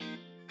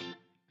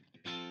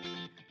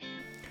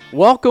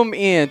Welcome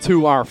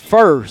into our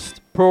first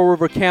Pearl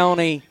River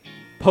County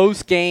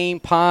post-game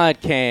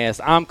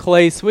podcast. I'm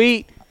Clay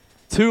Sweet.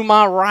 To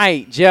my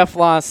right, Jeff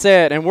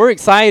Lysette, and we're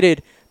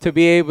excited to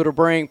be able to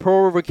bring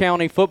Pearl River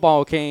County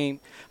football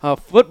fans a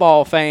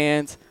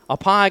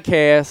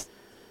podcast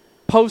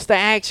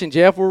post-action.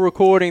 Jeff, we're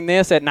recording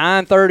this at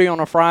 9:30 on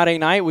a Friday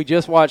night. We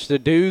just watched a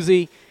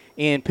doozy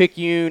in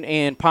Picayune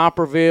and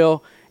Poplarville,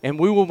 and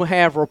we will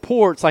have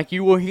reports like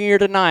you will hear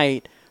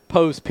tonight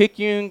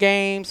post-Picayune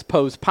games,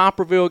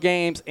 post-Poplarville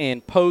games,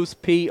 and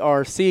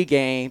post-PRC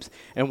games.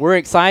 And we're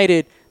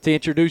excited to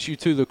introduce you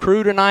to the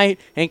crew tonight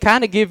and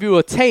kind of give you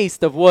a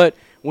taste of what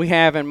we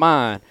have in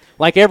mind.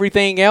 Like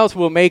everything else,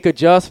 we'll make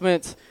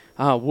adjustments,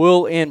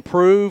 we'll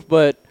improve,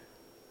 but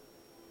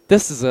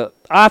this is,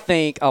 I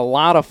think, a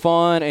lot of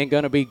fun and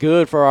going to be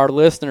good for our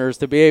listeners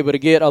to be able to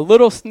get a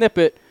little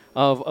snippet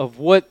of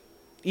what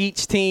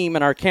each team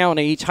in our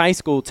county, each high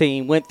school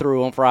team went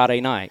through on Friday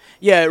night.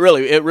 Yeah, it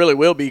really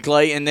will be,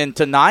 Clay. And then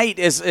tonight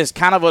is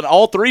kind of an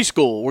all-three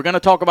school. We're going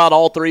to talk about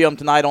all three of them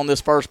tonight on this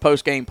first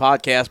post-game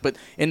podcast. But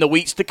in the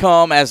weeks to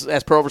come, as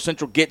Pearl River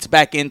Central gets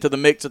back into the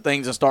mix of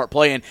things and start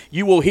playing,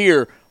 you will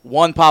hear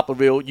one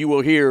Poplarville, you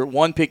will hear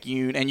one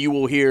Picayune, and you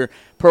will hear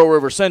Pearl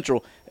River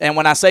Central. And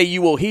when I say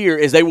you will hear,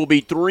 is they will be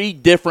three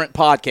different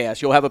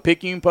podcasts. You'll have a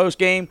Picayune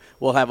post-game,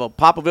 we'll have a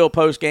Poplarville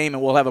post-game,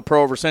 and we'll have a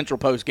Pearl River Central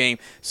post-game.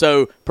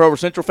 So Pearl River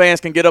Central fans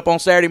can get up on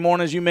Saturday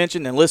morning, as you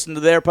mentioned, and listen to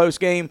their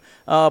post-game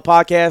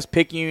podcast.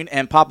 Picayune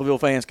and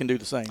Poplarville fans can do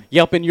the same.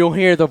 Yep, and you'll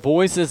hear the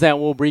voices that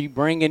will be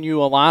bringing you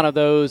a lot of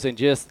those and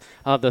just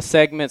the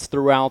segments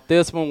throughout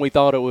this one. We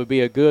thought it would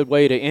be a good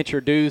way to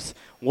introduce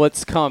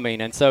what's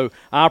coming. And so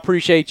I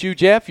appreciate you,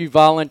 Jeff. You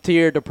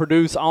volunteered to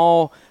produce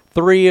all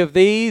three of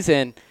these,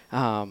 and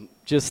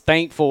just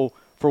thankful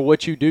for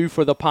what you do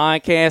for the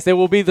podcast. It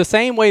will be the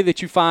same way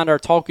that you find our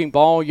Talking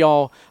Ball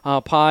Y'all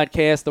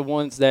podcast, the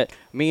ones that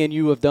me and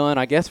you have done,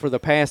 I guess, for the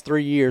past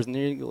 3 years,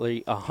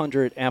 nearly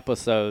 100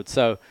 episodes.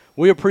 So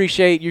we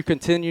appreciate your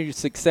continued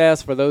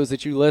success for those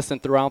that you listen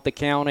throughout the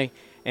county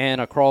and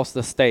across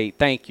the state.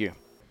 Thank you.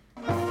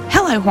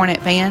 Hello,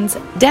 Hornet fans.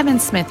 Devin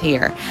Smith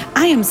here.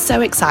 I am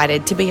so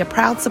excited to be a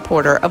proud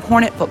supporter of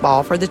Hornet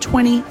football for the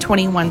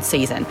 2021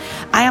 season.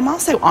 I am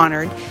also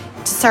honored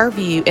to serve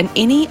you in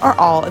any or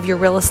all of your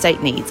real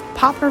estate needs,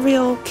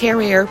 Poplarville,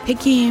 Carrier,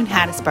 Picayune,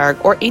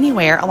 Hattiesburg, or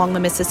anywhere along the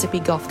Mississippi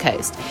Gulf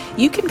Coast.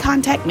 You can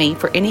contact me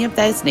for any of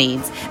those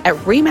needs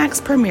at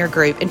RE/MAX Premier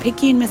Group in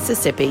Picayune,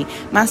 Mississippi.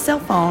 My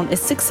cell phone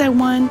is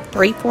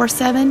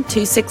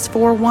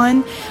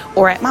 601-347-2641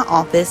 or at my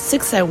office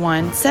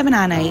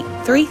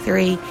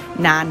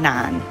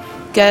 601-798-3399.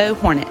 Go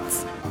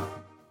Hornets.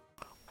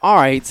 All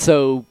right,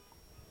 so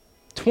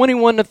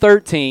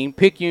 21-13,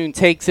 Picayune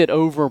takes it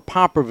over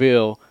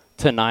Poplarville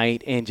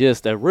tonight in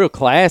just a real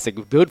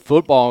classic, good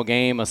football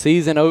game, a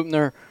season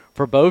opener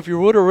for both. You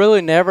would have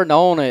really never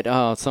known it.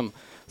 Some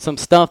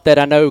stuff that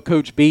I know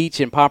Coach Beach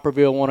and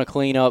Poplarville want to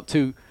clean up,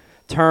 2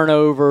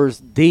 turnovers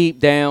deep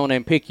down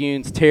in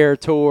Picayune's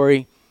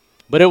territory.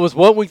 But it was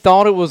what we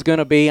thought it was going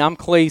to be. I'm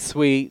Clay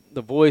Sweet,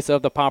 the voice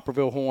of the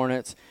Poplarville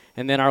Hornets,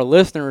 and then our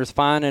listeners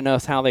finding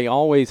us how they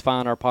always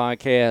find our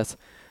podcast.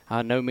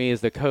 Know me as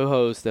the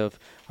co-host of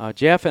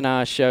Jeff and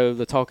I's show,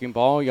 the Talking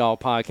Ball Y'all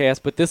podcast,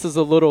 but this is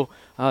a little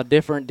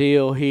different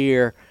deal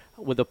here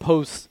with the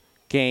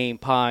post-game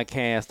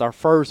podcast, our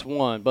first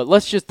one. But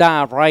let's just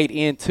dive right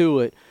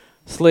into it.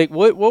 Slick,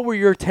 what were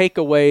your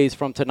takeaways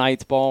from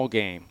tonight's ball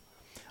game?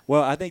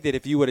 Well, I think that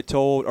if you would have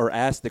told or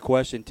asked the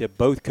question to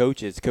both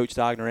coaches, Coach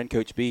Stogner and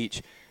Coach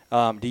Beach,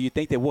 do you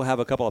think that we'll have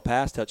a couple of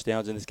pass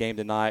touchdowns in this game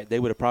tonight,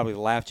 they would have probably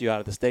laughed you out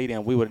of the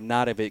stadium. We would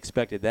not have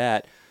expected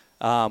that.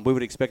 We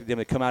would have expected them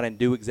to come out and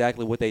do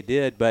exactly what they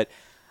did, but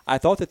I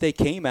thought that they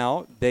came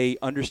out, they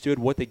understood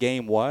what the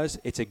game was.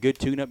 It's a good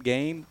tune-up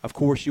game. Of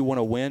course, you want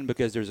to win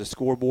because there's a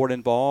scoreboard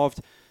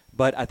involved,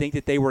 but I think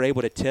that they were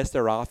able to test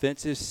their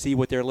offenses, see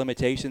what their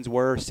limitations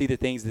were, see the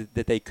things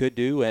that they could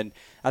do, and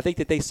I think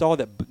that they saw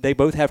that they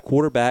both have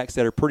quarterbacks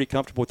that are pretty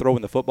comfortable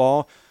throwing the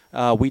football.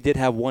 We did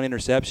have one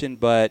interception,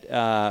 but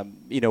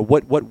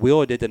what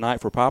Will did tonight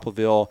for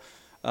Poplarville,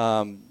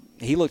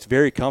 he looks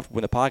very comfortable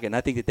in the pocket, and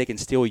I think that they can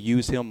still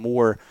use him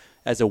more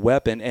as a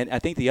weapon. And I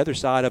think the other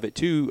side of it,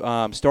 too,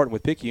 starting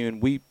with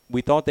Picayune, we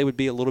thought they would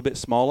be a little bit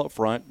small up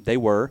front. They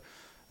were.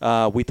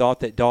 We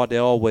thought that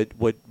Dawdell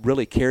would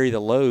really carry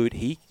the load.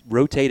 He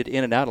rotated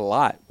in and out a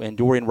lot, and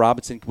Dorian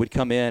Robinson would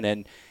come in,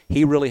 and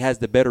he really has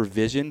the better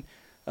vision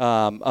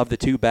of the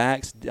two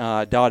backs.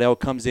 Dawdell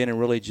comes in and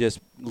really just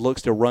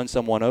looks to run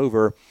someone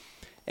over.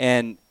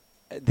 And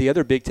the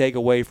other big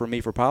takeaway for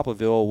me for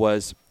Poplarville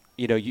was,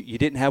 you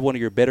didn't have one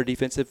of your better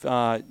defensive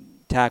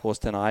tackles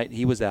tonight.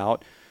 He was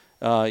out.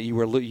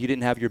 You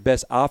didn't have your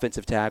best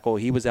offensive tackle.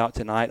 He was out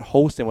tonight.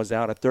 Holston was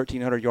out, a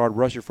 1,300-yard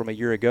rusher from a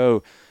year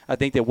ago. I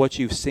think that what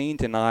you've seen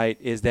tonight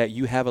is that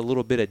you have a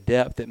little bit of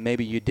depth that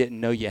maybe you didn't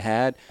know you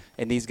had,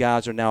 and these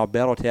guys are now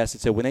battle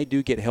tested. So when they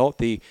do get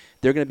healthy,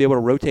 they're going to be able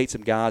to rotate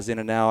some guys in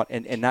and out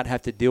and not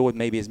have to deal with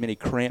maybe as many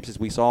cramps as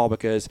we saw,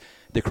 because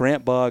the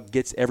cramp bug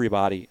gets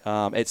everybody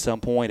at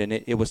some point, and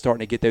it was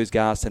starting to get those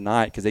guys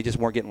tonight because they just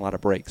weren't getting a lot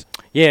of breaks.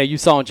 Yeah, you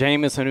saw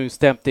Jamison, who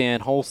stepped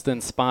in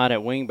Holston's spot at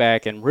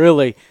wingback and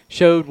really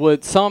showed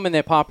what some in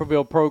that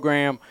Poplarville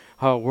program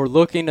were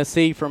looking to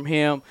see from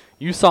him.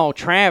 You saw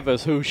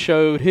Travis, who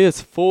showed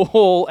his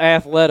full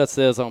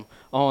athleticism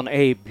on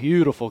a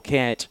beautiful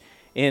catch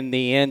in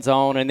the end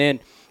zone. And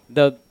then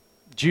the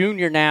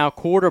junior now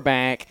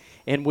quarterback,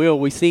 and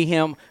we see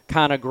him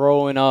kind of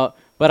growing up.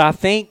 But I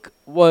think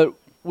what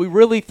we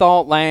really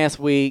thought last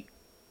week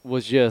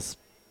was just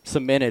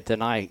cemented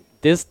tonight.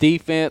 This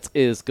defense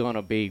is going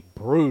to be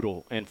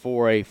brutal in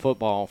 4A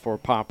football for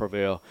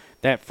Poplarville.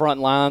 That front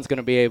line's going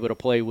to be able to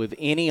play with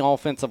any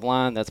offensive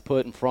line that's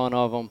put in front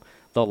of them.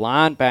 The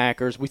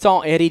linebackers, we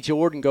saw Eddie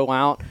Jordan go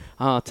out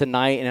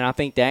tonight, and I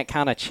think that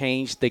kind of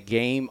changed the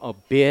game a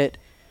bit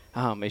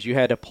as you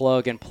had to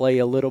plug and play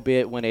a little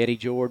bit when Eddie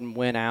Jordan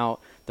went out.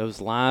 Those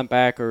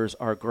linebackers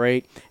are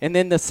great. And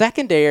then the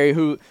secondary,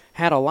 who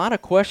had a lot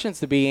of questions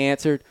to be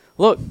answered.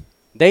 Look,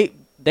 we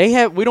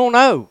don't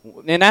know,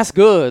 and that's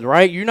good,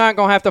 right? You're not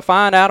going to have to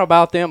find out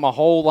about them a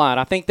whole lot.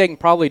 I think they can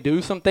probably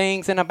do some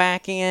things in the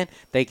back end.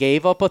 They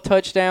gave up a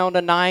touchdown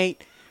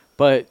tonight,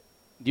 but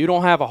you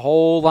don't have a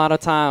whole lot of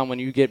time when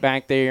you get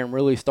back there and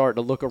really start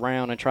to look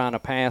around and trying to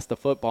pass the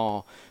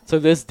football. So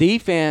this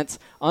defense,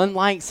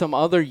 unlike some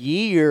other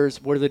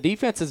years where the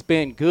defense has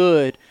been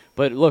good,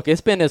 but look, it's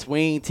been this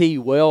Wing T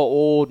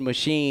well-oiled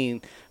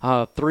machine,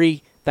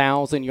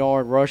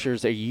 3,000-yard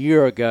rushers a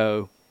year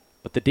ago.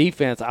 But the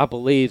defense, I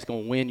believe, is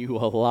going to win you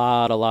a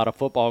lot of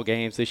football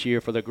games this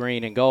year for the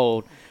green and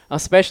gold.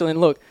 Especially,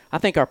 and look, I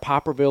think our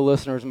Poplarville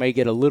listeners may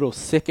get a little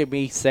sick of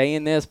me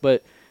saying this,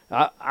 but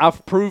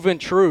I've proven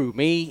true,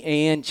 me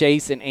and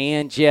Jason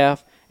and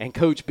Jeff and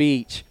Coach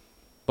Beach,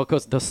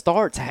 because the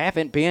starts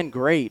haven't been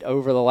great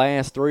over the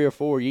last 3 or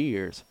 4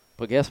 years.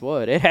 But guess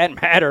what? It hadn't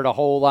mattered a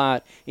whole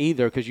lot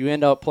either, because you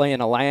end up playing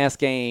the last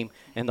game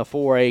in the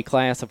 4A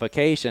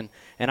classification.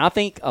 And I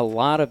think a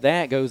lot of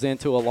that goes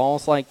into a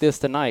loss like this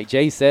tonight.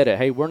 Jay said it.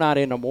 Hey, we're not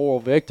into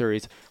moral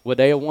victories. Would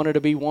they have wanted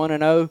to be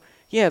 1-0?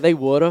 Yeah, they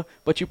would have.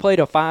 But you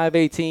played a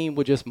 5A team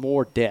with just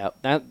more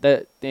depth.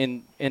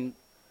 And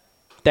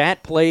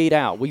that played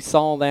out. We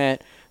saw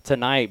that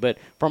tonight. But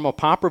from a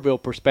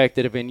Poplarville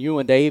perspective, and you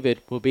and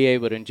David will be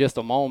able to, in just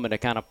a moment, to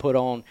kind of put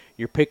on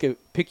your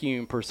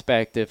Picayune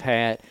perspective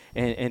hat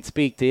and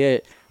speak to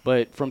it.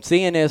 But from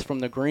seeing this from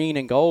the green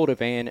and gold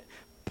vantage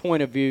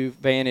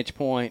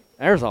point,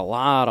 there's a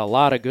lot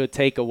of good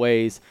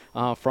takeaways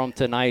from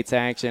tonight's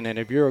action. And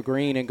if you're a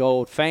green and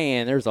gold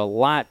fan, there's a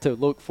lot to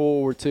look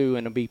forward to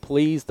and to be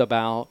pleased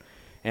about.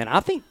 And I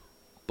think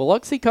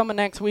Biloxi coming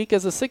next week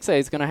as a 6A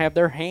is going to have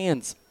their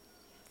hands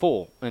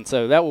full, and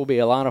so that will be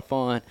a lot of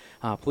fun.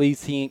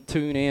 Please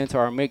tune in to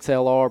our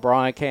MixLR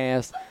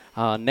broadcast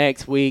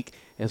next week,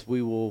 as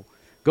we will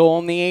go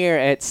on the air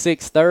at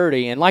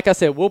 6:30. And like I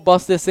said, we'll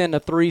bust this into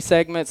 3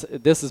 segments.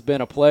 This has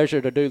been a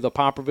pleasure to do the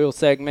Poplarville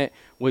segment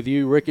with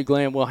you, Ricky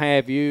Glenn. We'll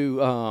have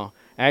you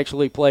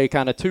actually play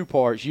kind of 2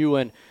 parts. You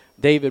and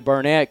David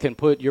Burnett can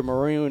put your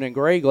maroon and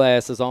gray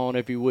glasses on,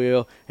 if you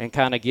will, and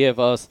kind of give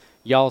us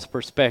y'all's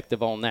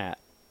perspective on that.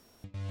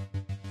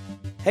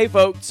 Hey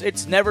folks,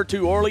 it's never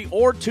too early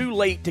or too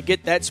late to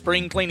get that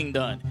spring cleaning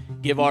done.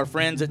 Give our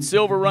friends at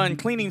Silver Run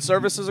Cleaning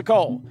Services a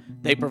call.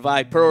 They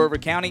provide Pearl River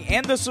County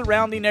and the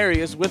surrounding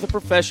areas with a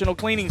professional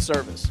cleaning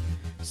service.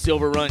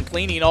 Silver Run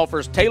Cleaning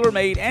offers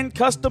tailor-made and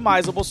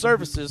customizable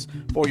services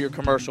for your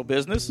commercial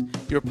business,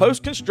 your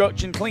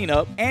post-construction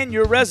cleanup, and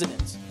your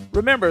residence.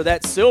 Remember,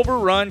 that's Silver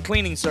Run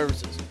Cleaning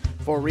Services.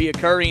 For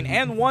reoccurring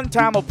and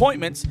one-time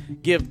appointments,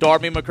 give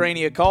Darby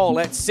McCraney a call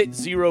at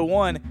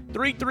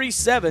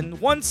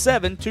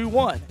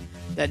 601-337-1721.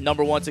 That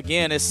number once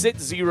again is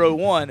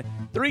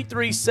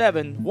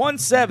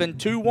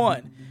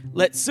 601-337-1721.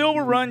 Let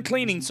Silver Run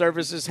Cleaning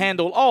Services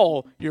handle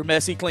all your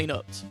messy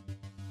cleanups.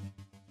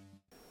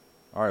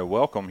 All right,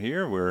 welcome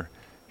here. We're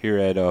here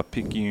at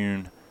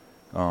Picayune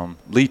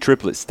Lee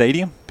Triplett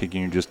Stadium.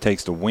 Picayune just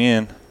takes the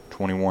win,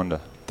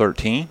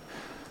 21-13.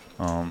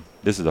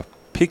 This is a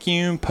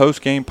Picayune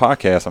post-game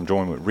podcast. I'm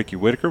joined with Ricky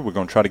Whitaker. We're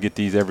going to try to get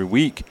these every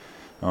week.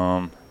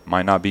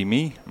 Might not be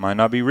me, might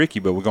not be Ricky,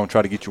 but we're going to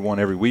try to get you one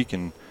every week.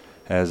 And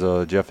as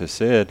Jeff has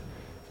said,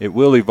 it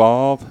will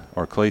evolve,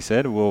 or Clay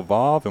said, it will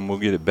evolve, and we'll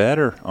get it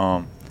better.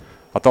 I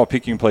thought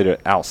Picayune played an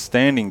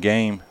outstanding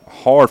game,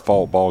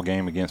 hard-fought ball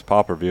game against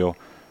Poplarville.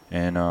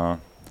 And, I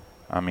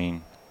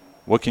mean,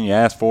 what can you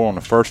ask for on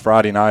the first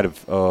Friday night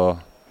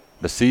of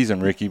the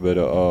season, Ricky, but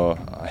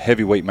a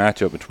heavyweight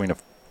matchup between a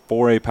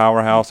 4A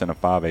powerhouse and a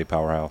 5A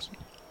powerhouse?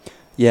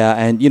 Yeah,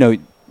 and, you know,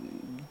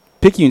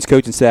 Picayune's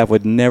coaching staff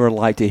would never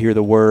like to hear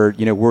the word,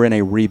 you know, we're in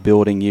a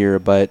rebuilding year,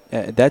 but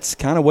that's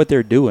kind of what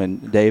they're doing,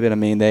 David. I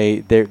mean,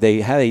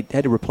 they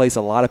had to replace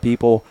a lot of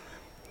people.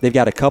 They've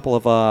got a couple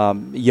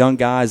of young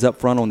guys up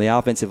front on the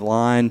offensive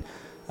line.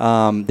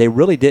 They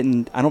really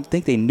didn't. I don't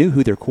think they knew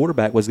who their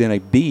quarterback was going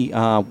to be.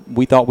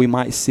 We thought we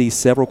might see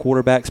several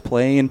quarterbacks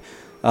playing.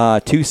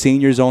 2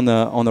 seniors on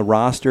the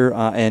roster,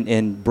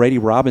 and Brady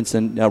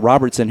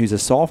Robertson, who's a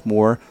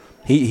sophomore.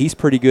 He's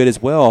pretty good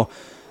as well.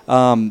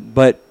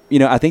 But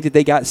I think that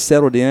they got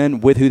settled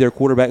in with who their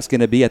quarterback's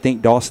going to be. I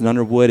think Dawson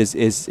Underwood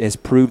has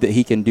proved that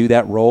he can do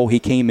that role. He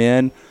came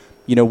in.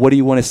 What do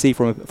you want to see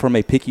from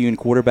a Picayune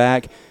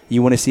quarterback?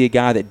 You want to see a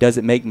guy that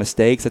doesn't make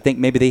mistakes. I think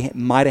maybe they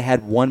might have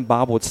had one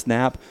bobbled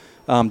snap.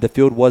 The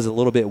field was a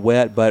little bit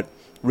wet, but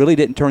really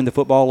didn't turn the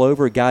football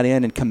over. Got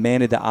in and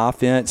commanded the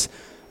offense.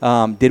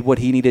 Did what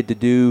he needed to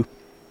do.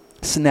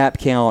 Snap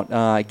count,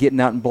 getting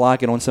out and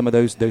blocking on some of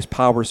those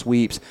power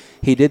sweeps.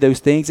 He did those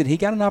things, and he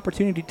got an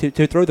opportunity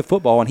to throw the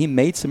football, and he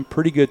made some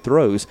pretty good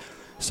throws.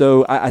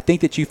 So I think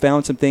that you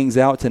found some things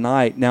out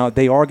tonight. Now,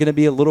 they are going to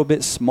be a little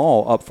bit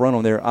small up front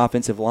on their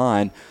offensive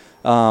line.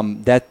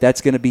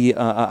 That's going to be,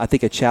 I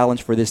think, a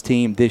challenge for this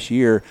team this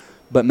year.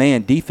 But,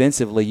 man,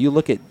 defensively, you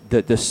look at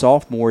the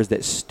sophomores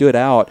that stood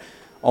out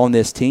on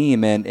this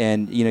team,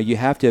 and you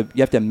have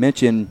to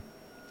mention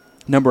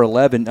number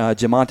 11,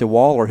 Jamonta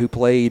Waller, who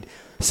played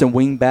some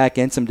wing back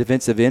and some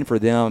defensive end for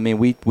them. I mean,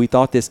 we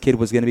thought this kid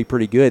was going to be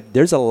pretty good.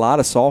 There's a lot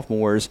of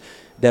sophomores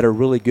that are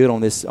really good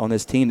on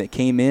this team that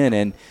came in,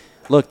 and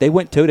look, they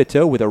went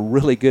toe-to-toe with a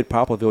really good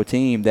Poplarville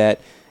team that,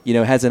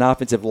 has an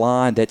offensive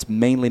line that's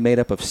mainly made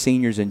up of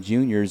seniors and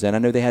juniors. And I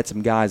know they had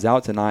some guys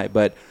out tonight,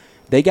 but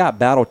they got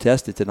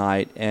battle-tested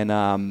tonight. And,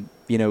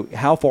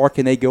 how far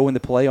can they go in the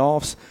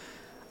playoffs?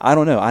 I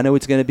don't know. I know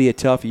it's going to be a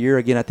tough year.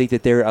 Again, I think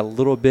that they're a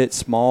little bit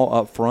small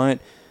up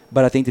front,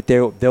 but I think that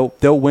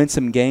they'll win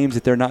some games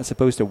that they're not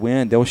supposed to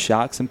win. They'll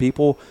shock some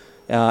people,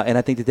 and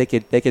I think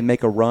that they can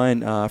make a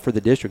run for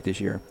the district this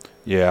year.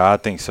 Yeah, I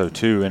think so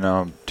too.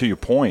 And to your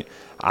point,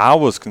 I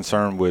was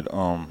concerned with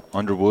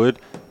Underwood,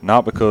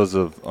 not because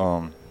of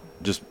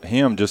just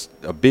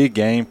a big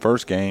game,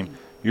 first game.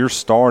 You're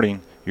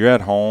starting, you're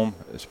at home.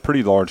 It's a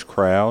pretty large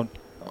crowd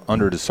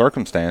under the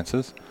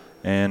circumstances.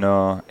 And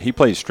he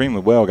played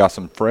extremely well, got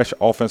some fresh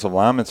offensive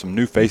linemen, some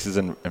new faces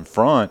in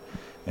front.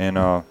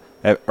 And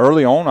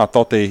early on, I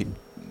thought they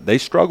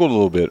struggled a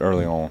little bit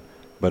early on.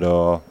 But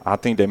I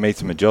think they made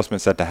some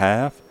adjustments at the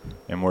half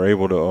and were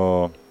able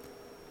to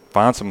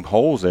find some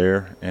holes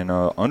there, and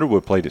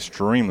Underwood played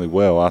extremely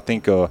well. I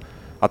think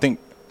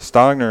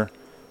Stogner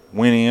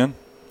went in,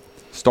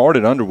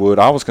 started Underwood.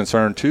 I was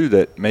concerned too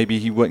that maybe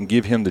he wouldn't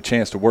give him the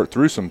chance to work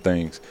through some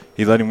things.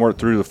 He let him work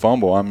through the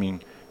fumble. I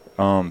mean,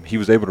 he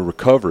was able to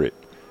recover it,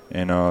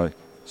 and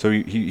so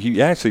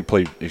he actually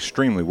played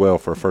extremely well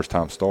for a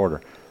first-time starter.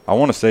 I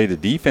want to say the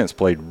defense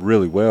played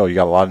really well. You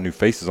got a lot of new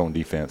faces on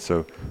defense,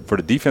 so for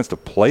the defense to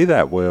play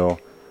that well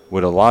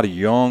with a lot of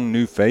young,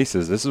 new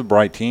faces, this is a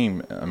bright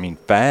team. I mean,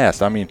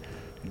 fast. I mean,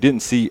 you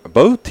didn't see –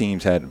 both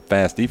teams had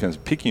fast defense.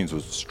 Picayune's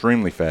was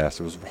extremely fast.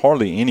 There was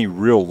hardly any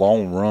real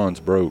long runs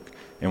broke.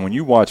 And when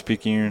you watch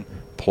Picayune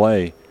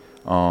play,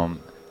 Poplarville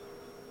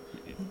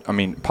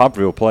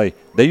play,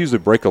 they usually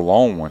break a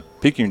long one.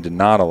 Picayune did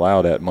not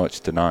allow that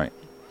much tonight.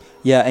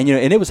 Yeah, and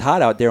and it was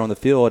hot out there on the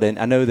field, and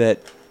I know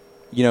that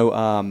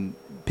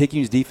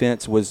Picayune's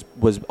defense was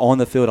on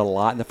the field a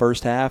lot in the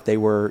first half. They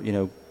were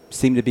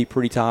seemed to be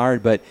pretty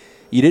tired, but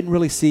you didn't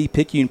really see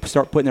Picayune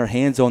start putting their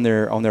hands on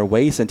their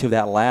waist until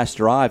that last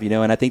drive,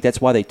 and I think that's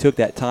why they took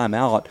that time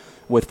out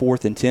with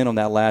 4th and 10 on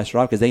that last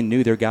drive, because they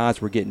knew their guys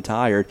were getting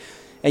tired.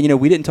 And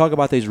we didn't talk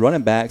about these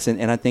running backs,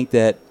 and I think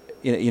that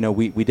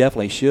we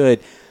definitely should.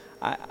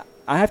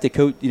 I have to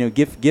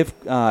give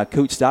Coach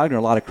Stogner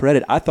a lot of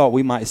credit. I thought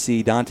we might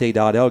see Dante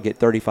Dowdell get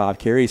 35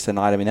 carries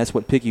tonight. I mean, that's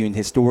what Picayune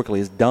historically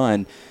has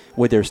done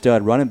with their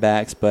stud running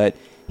backs, but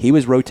he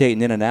was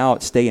rotating in and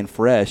out, staying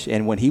fresh,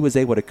 and when he was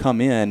able to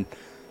come in,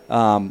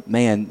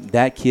 man,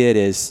 that kid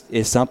is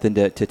something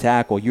to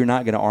tackle. You're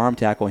not going to arm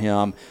tackle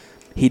him.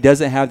 He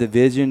doesn't have the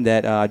vision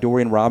that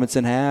Dorian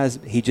Robinson has.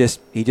 He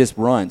just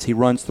runs. He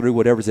runs through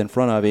whatever's in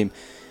front of him.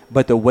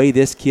 But the way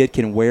this kid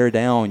can wear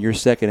down your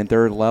second and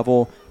third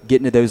level,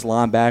 getting to those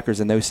linebackers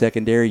and those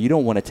secondary, you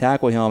don't want to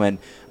tackle him. And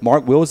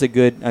Mark Will's a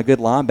good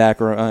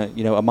linebacker.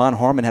 Amon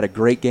Harmon had a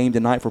great game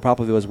tonight for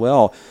Poplarville as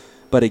well.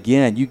 But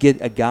again, you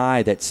get a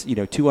guy that's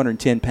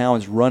 210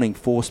 pounds running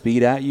full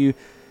speed at you.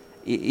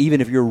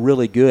 Even if you're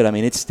really good, I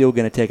mean, it's still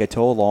going to take a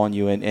toll on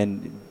you.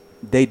 And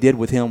they did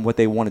with him what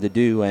they wanted to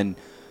do and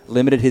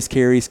limited his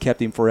carries,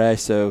 kept him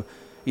fresh. So,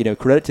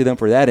 credit to them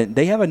for that. And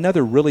they have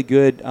another really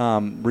good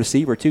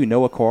receiver too,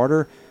 Noah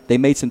Carter. They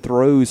made some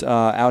throws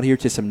out here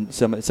to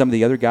some of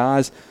the other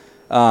guys.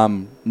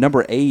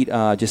 Number 8,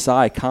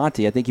 Josiah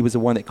Conti, I think he was the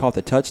one that caught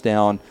the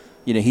touchdown.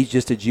 He's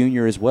just a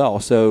junior as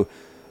well. So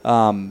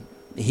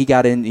he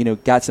got in,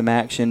 got some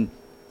action.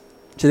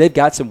 So they've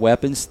got some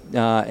weapons.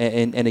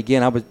 And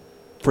again,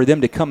 for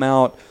them to come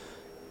out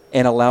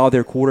and allow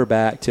their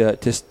quarterback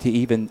to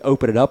even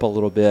open it up a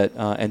little bit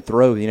and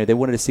throw, they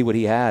wanted to see what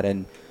he had.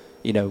 And,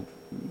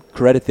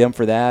 credit them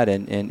for that,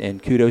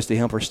 and kudos to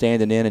him for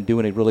standing in and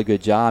doing a really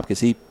good job,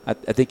 because I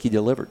think he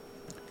delivered.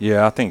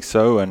 Yeah, I think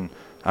so. And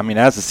I mean,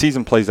 as the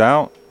season plays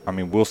out, I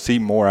mean, we'll see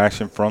more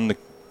action from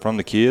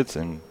the kids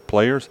and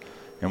players,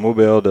 and we'll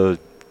be able to,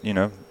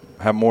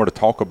 have more to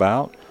talk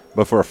about.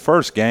 But for a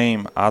first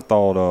game, I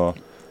thought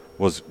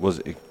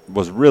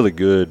was really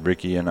good,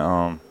 Ricky, and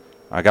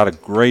I got a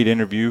great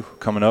interview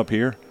coming up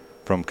here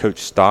from Coach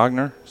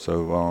Stogner.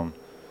 So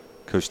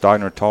Coach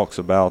Stogner talks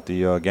about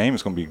the game.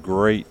 It's going to be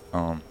great.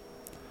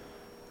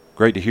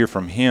 Great to hear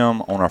from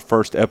him on our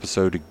first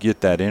episode to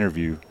get that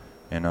interview.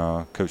 And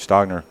Coach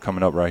Stogner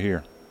coming up right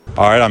here.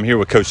 All right, I'm here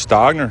with Coach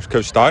Stogner.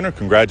 Coach Stogner,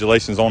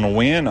 congratulations on the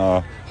win.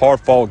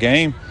 Hard-fought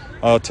game.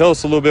 Tell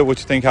us a little bit what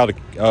you think how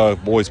the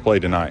boys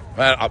played tonight.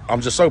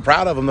 I'm just so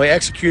proud of them. They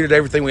executed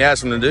everything we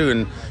asked them to do,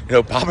 and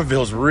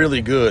Poplarville's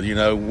really good.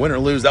 Win or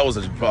lose, that was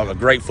a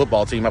great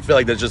football team. I feel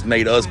like that just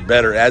made us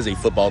better as a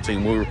football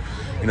team.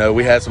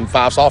 We had some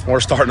 5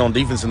 sophomores starting on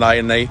defense tonight,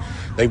 and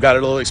they've got a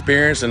little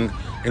experience, and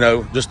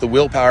just the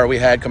willpower we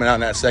had coming out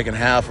in that second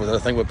half, I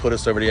think would put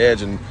us over the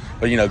edge.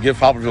 But give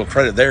Poplarville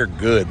credit, they're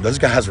good. Those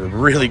guys were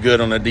really good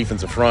on the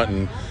defensive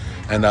front,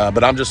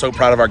 but I'm just so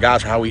proud of our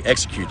guys for how we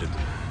executed.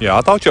 Yeah,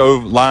 I thought your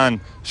O-line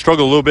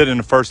struggled a little bit in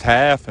the first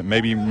half and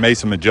maybe made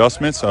some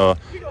adjustments.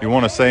 You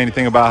want to say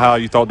anything about how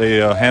you thought they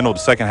handled the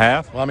second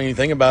half? Well, I mean, you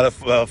think about it,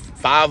 4 or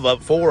 5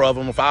 of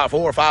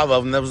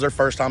them, that was their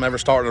first time ever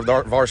starting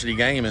a varsity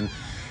game. And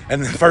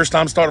the first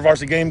time starting a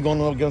varsity game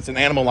going against an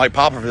animal like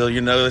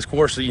Poplarville, of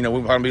course, we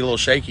want to be a little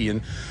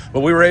shaky. But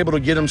we were able to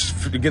get them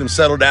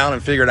settled down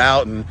and figured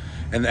out and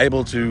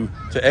able to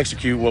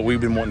execute what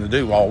we've been wanting to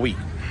do all week.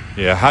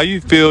 Yeah, how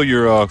you feel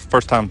your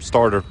first-time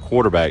starter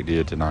quarterback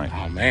did tonight?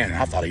 Oh, man,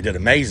 I thought he did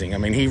amazing. I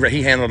mean,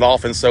 he handled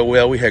offense so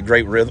well. We had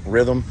great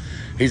rhythm.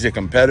 He's a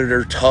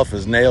competitor, tough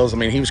as nails. I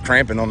mean, he was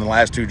cramping on the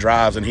last 2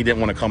 drives, and he didn't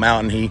want to come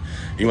out, and he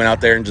went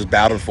out there and just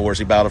battled for us.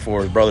 He battled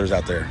for his brothers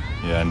out there.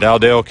 Yeah, and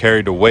Dowdell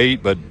carried the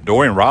weight, but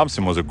Dorian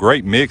Robinson was a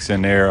great mix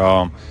in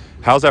there.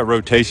 How's that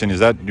rotation? Is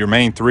that your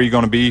main 3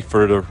 going to be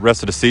for the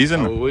rest of the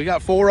season? We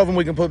got 4 of them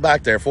we can put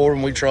back there. 4 of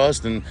them we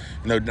trust. And,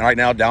 right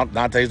now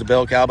Dante's the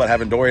bell cow, but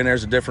having Dorian there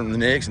is different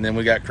than the Knicks. And then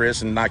we got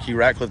Chris and Nike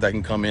Ratcliffe that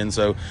can come in.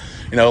 So,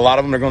 a lot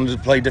of them are going to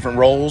play different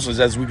roles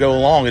as we go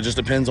along. It just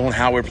depends on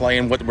how we're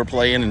playing, what we're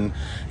playing. And,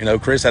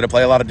 Chris had to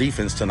play a lot of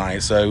defense tonight.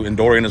 So, and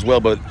Dorian as well.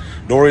 But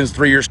Dorian's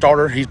 3-year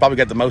starter. He's probably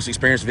got the most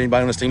experience of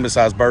anybody on this team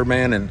besides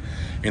Birdman. And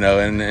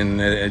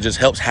it just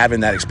helps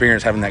having that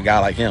experience, having that guy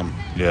like him.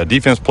 Yeah,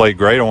 defense played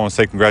great. I want to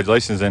say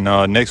congratulations. And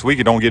next week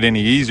it don't get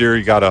any easier.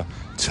 You got a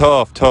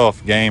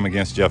tough game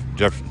against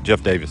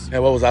Jeff Davis. Yeah,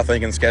 what was I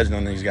thinking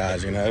scheduling these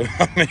guys,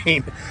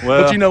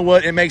 But you know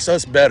what? It makes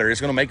us better. It's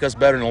going to make us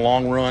better in the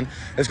long run.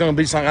 It's going to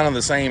be some kind of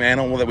the same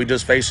animal that we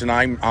just faced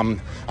tonight. I'm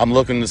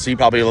looking to see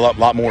probably a little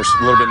bit more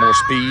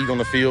speed on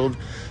the field.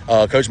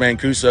 Coach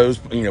Mancuso's,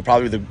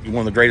 probably one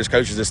of the greatest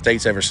coaches this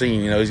state's ever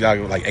seen. He's got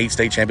like 8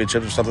 state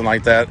championships or something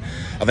like that.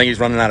 I think he's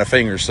running out of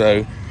fingers.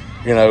 So,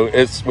 we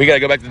got to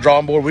go back to the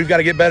drawing board. We've got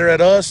to get better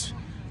at us.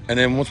 And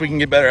then once we can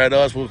get better at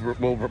us,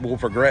 we'll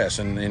progress.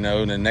 And, and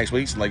then next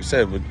week, like I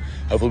said,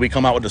 hopefully we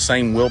come out with the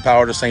same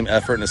willpower, the same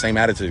effort, and the same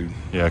attitude.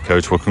 Yeah,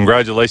 Coach. Well,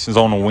 congratulations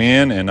on the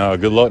win, and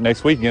good luck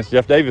next week against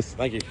Jeff Davis.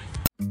 Thank you.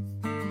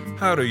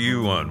 How do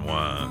you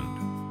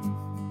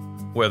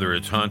unwind? Whether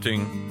it's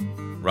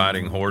hunting,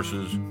 riding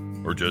horses,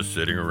 or just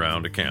sitting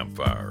around a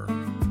campfire,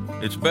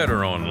 it's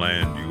better on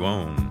land you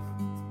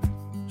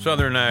own.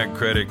 Southern Ag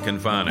Credit can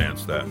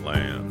finance that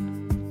land.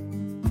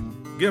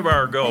 Give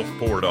our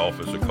Gulfport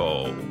office a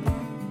call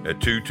at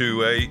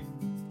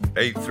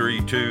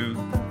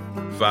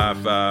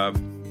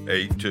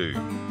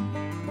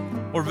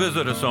 228-832-5582 or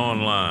visit us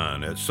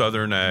online at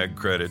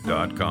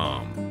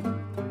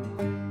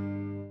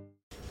southernagcredit.com.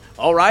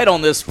 All right,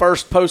 on this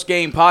first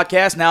post-game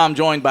podcast, now I'm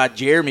joined by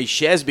Jeremy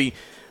Shesby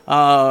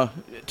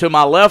to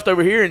my left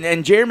over here.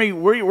 And Jeremy,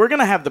 we're going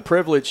to have the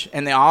privilege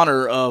and the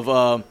honor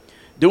of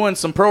doing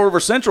some Pearl River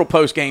Central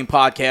post-game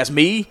podcast.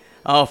 Me,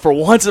 for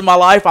once in my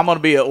life, I'm going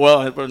to be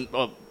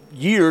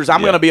years,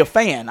 I'm going to be a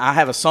fan. I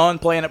have a son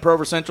playing at Pearl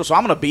River Central, so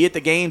I'm going to be at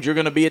the games. You're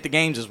going to be at the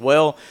games as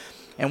well.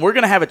 And we're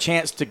going to have a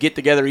chance to get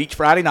together each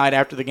Friday night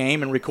after the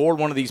game and record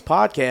one of these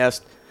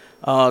podcasts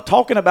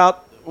talking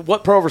about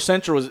what Pearl River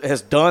Central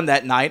has done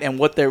that night and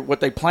what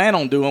they plan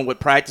on doing with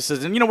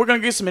practices. And, we're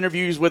going to get some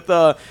interviews with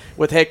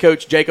head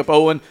coach Jacob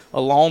Owen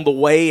along the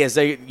way as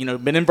they,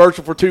 been in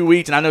virtual for 2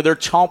 weeks. And I know they're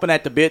chomping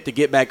at the bit to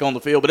get back on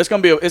the field. But it's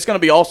going to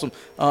be awesome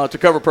to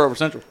cover Pearl River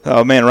Central.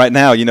 Oh, man, right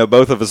now,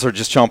 both of us are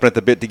just chomping at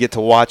the bit to get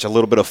to watch a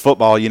little bit of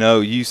football.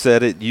 You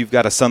said it. You've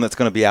got a son that's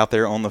going to be out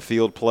there on the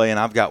field playing.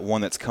 I've got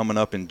one that's coming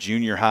up in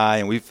junior high.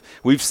 And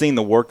we've seen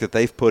the work that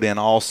they've put in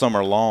all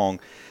summer long.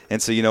 And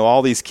so,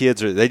 all these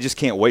kids, they just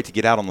can't wait to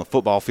get out on the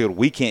football field.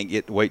 We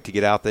can't wait to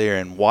get out there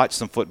and watch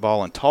some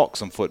football and talk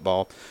some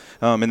football.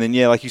 And then,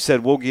 like you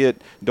said, we'll get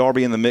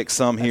Darby in the mix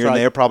some here and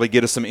there, probably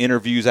get us some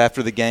interviews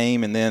after the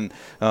game. And then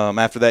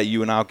after that,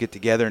 you and I will get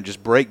together and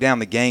just break down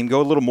the game,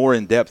 go a little more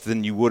in depth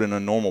than you would in a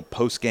normal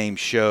post-game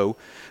show.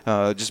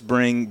 Just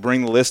bring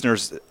the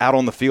listeners out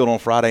on the field on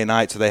Friday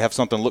night so they have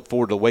something to look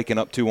forward to waking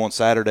up to on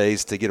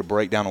Saturdays to get a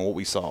breakdown on what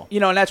we saw.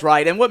 And that's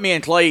right. And what me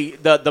and Clay,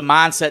 the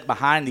mindset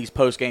behind these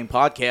post-game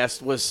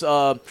podcasts was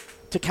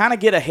to kind of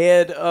get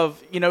ahead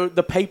of,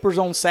 the papers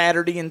on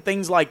Saturday and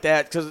things like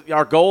that, because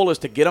our goal is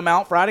to get them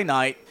out Friday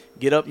night.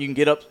 You can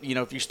get up,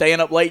 if you're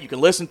staying up late, you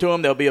can listen to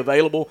them. They'll be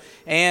available.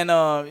 And,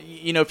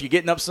 if you're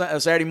getting up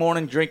Saturday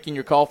morning, drinking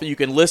your coffee, you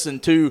can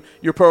listen to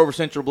your Pearl River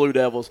Central Blue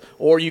Devils,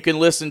 or you can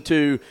listen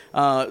to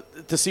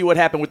see what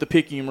happened with the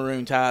Picayune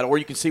Maroon Tide, or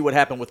you can see what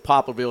happened with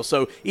Poplarville.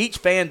 So each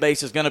fan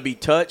base is going to be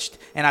touched,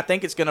 and I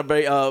think it's going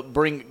to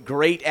bring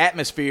great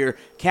atmosphere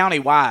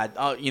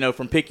countywide,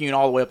 from Picayune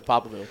all the way up to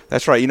Poplarville.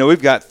 That's right.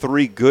 We've got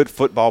 3 good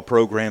football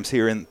programs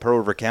here in Pearl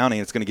River County,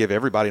 and it's going to give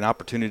everybody an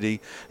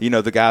opportunity.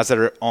 The guys that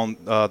are on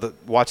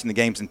watching the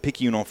games in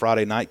Picayune on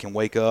Friday night can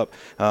wake up.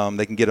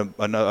 They can get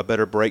a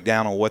better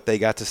breakdown on what they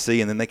got to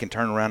see, and then they can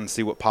turn around and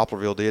see what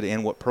Poplarville did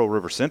and what Pearl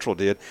River Central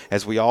did,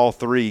 as we all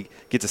 3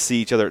 get to see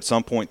each other at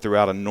some point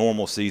throughout a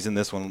normal season,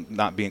 this one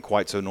not being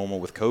quite so normal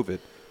with COVID.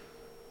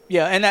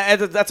 Yeah, and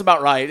that's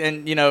about right.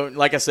 And,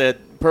 like I said,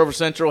 Pearl River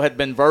Central had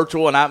been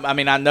virtual, and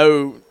I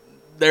know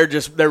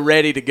they're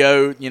ready to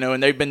go,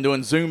 and they've been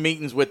doing Zoom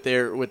meetings with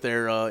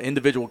their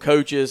individual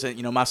coaches,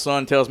 and my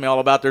son tells me all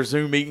about their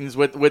Zoom meetings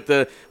with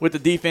the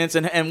defense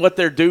and what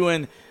they're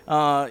doing,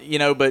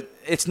 but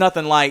it's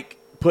nothing like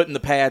putting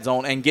the pads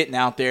on and getting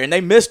out there. And they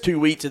missed 2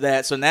 weeks of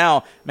that, so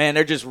now, man,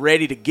 they're just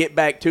ready to get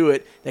back to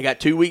it. They got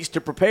 2 weeks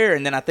to prepare,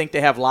 and then I think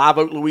they have Live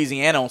Oak,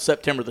 Louisiana on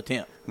September the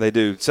 10th. They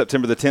do.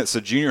 September the 10th. So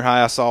junior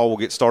high, I saw, will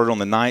get started on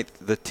the 9th.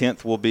 The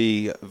 10th will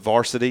be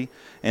varsity.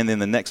 And then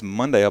the next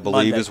Monday, I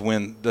believe, is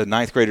when the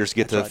 9th graders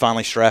get to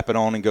finally strap it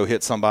on and go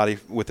hit somebody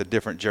with a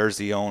different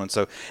jersey on. And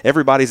so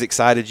everybody's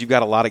excited. You've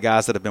got a lot of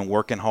guys that have been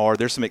working hard.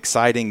 There's some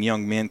exciting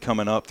young men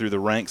coming up through the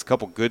ranks, a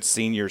couple good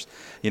seniors.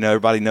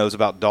 Everybody knows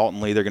about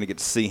Dalton Lee. They're going to get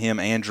to see him.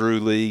 Andrew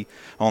Lee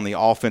on the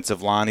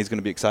offensive line. He's going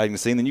to be exciting to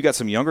see. And then you got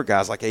some younger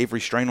guys like Avery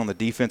Strain on the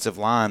defensive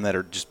line that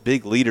are just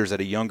big leaders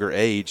at a younger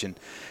age. And,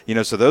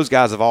 so those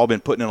guys have all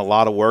been putting in a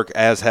lot of work,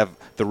 as have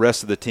the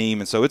rest of the team.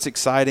 And so it's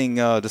exciting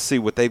to see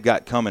what they've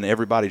got coming.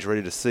 Everybody's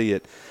ready to see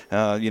it.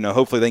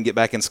 Hopefully they can get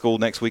back in school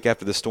next week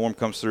after the storm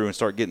comes through and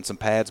start getting some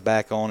pads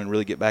back on and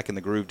really get back in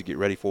the groove to get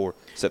ready for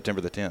September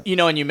the 10th.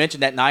 And you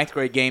mentioned that 9th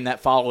grade game that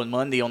following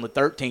Monday on the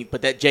 13th,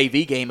 but that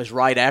JV game is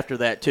right after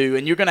that too.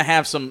 And you're going to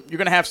have some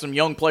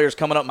young players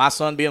coming up. My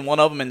son being one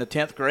of them in the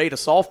 10th grade, a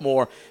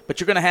sophomore. But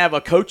you're going to have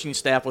a coaching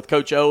staff with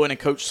Coach Owen and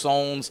Coach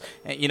Sones,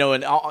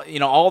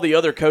 and all the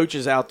other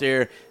coaches out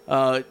there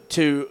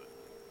to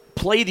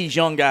play these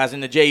young guys in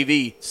the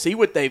JV, see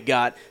what they've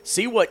got,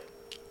 see what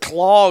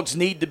clogs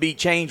need to be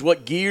changed,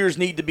 what gears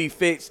need to be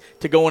fixed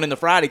to going into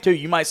Friday too.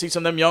 You might see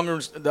some of them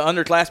the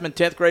underclassmen,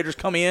 10th graders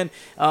come in.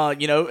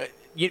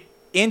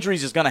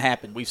 Injuries is going to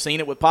happen. We've seen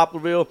it with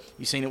Poplarville.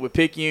 You've seen it with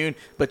Picayune.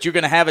 But you're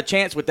going to have a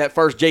chance with that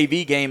first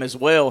JV game as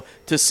well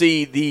to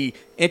see the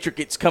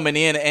intricates coming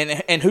in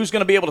and who's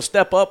going to be able to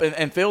step up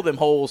and fill them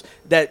holes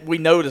that we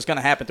know is going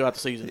to happen throughout the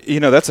season.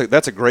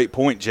 That's a great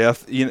point,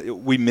 Jeff. You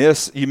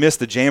miss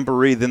the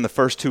Jamboree then the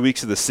first 2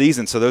 weeks of the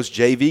season, so those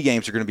JV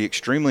games are going to be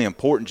extremely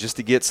important just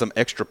to get some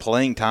extra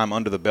playing time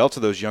under the belts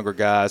of those younger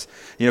guys.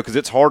 Because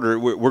it's harder.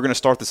 We're going to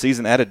start the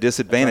season at a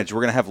disadvantage. Right.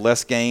 We're going to have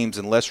less games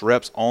and less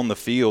reps on the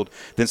field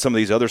than some of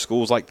these other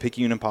schools like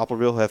Picayune and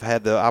Poplarville have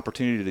had the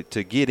opportunity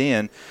to get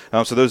in.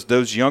 So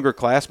those younger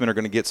classmen are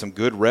going to get some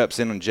good reps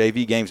in on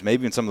JV games.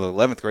 Maybe even some of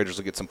the 11th graders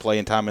will get some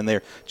playing time in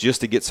there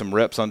just to get some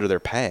reps under their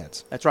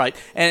pads. That's right.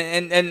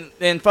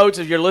 And folks,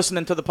 if you're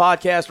listening to the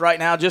podcast right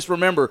now, just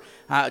remember,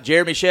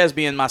 Jeremy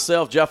Shesby and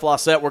myself, Jeff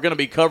Lossett, we're going to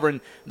be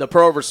covering the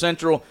Pearl River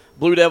Central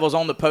Blue Devils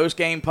on the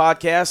post-game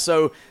podcast.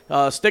 So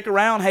stick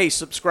around. Hey,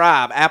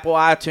 subscribe. Apple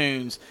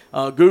iTunes,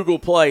 Google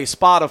Play,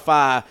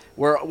 Spotify.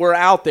 We're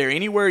out there.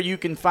 Anywhere you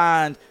can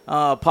find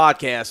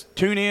podcasts.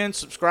 Tune in,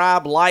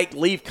 subscribe, like,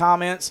 leave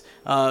comments.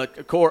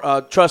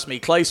 Trust me,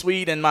 Clay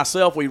Sweet and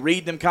myself, we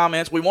read them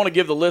comments. We want to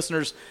give the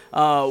listeners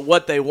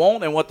what they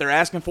want and what they're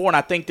asking for, and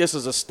I think this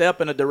is a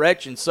step in a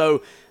direction.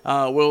 So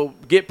we'll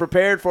get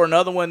prepared for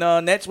another one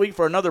next week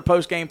for another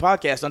post-game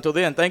podcast. Until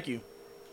then, thank you.